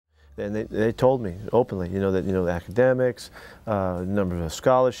And they told me openly, that, the academics, number of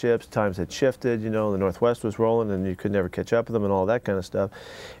scholarships, times had shifted, the Northwest was rolling and you could never catch up with them and all that kind of stuff.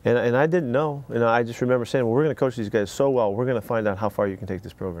 And I didn't know, I just remember saying, well, we're going to coach these guys so well, we're going to find out how far you can take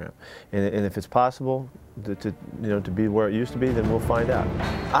this program. And if it's possible to be where it used to be, then we'll find out.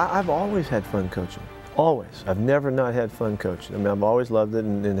 I've always had fun coaching. Always. I've never not had fun coaching. I mean, I've always loved it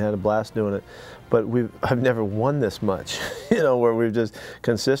and had a blast doing it, but I've never won this much, where we've just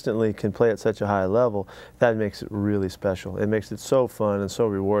consistently can play at such a high level. That makes it really special. It makes it so fun and so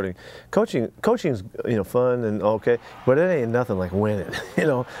rewarding. Coaching's, fun and okay, but it ain't nothing like winning. I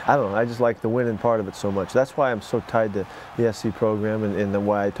don't know, I just like the winning part of it so much. That's why I'm so tied to the SC program and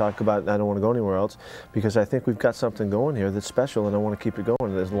why I talk about I don't want to go anywhere else, because I think we've got something going here that's special and I want to keep it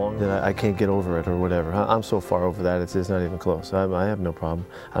going as long as I can't get over it or whatever. I'm so far over that, it's not even close. I have no problem.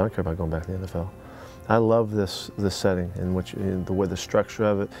 I don't care about going back to the NFL. I love this setting in which the way the structure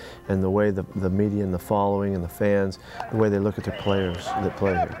of it and the way the media and the following and the fans, the way they look at their players that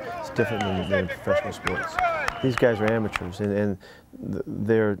play here. It's different than professional sports. These guys are amateurs and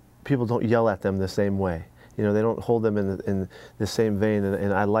people don't yell at them the same way. They don't hold them in the same vein,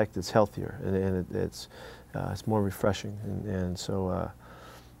 and I like it's healthier and it's more refreshing, and so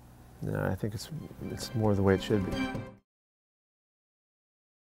I think it's more the way it should be.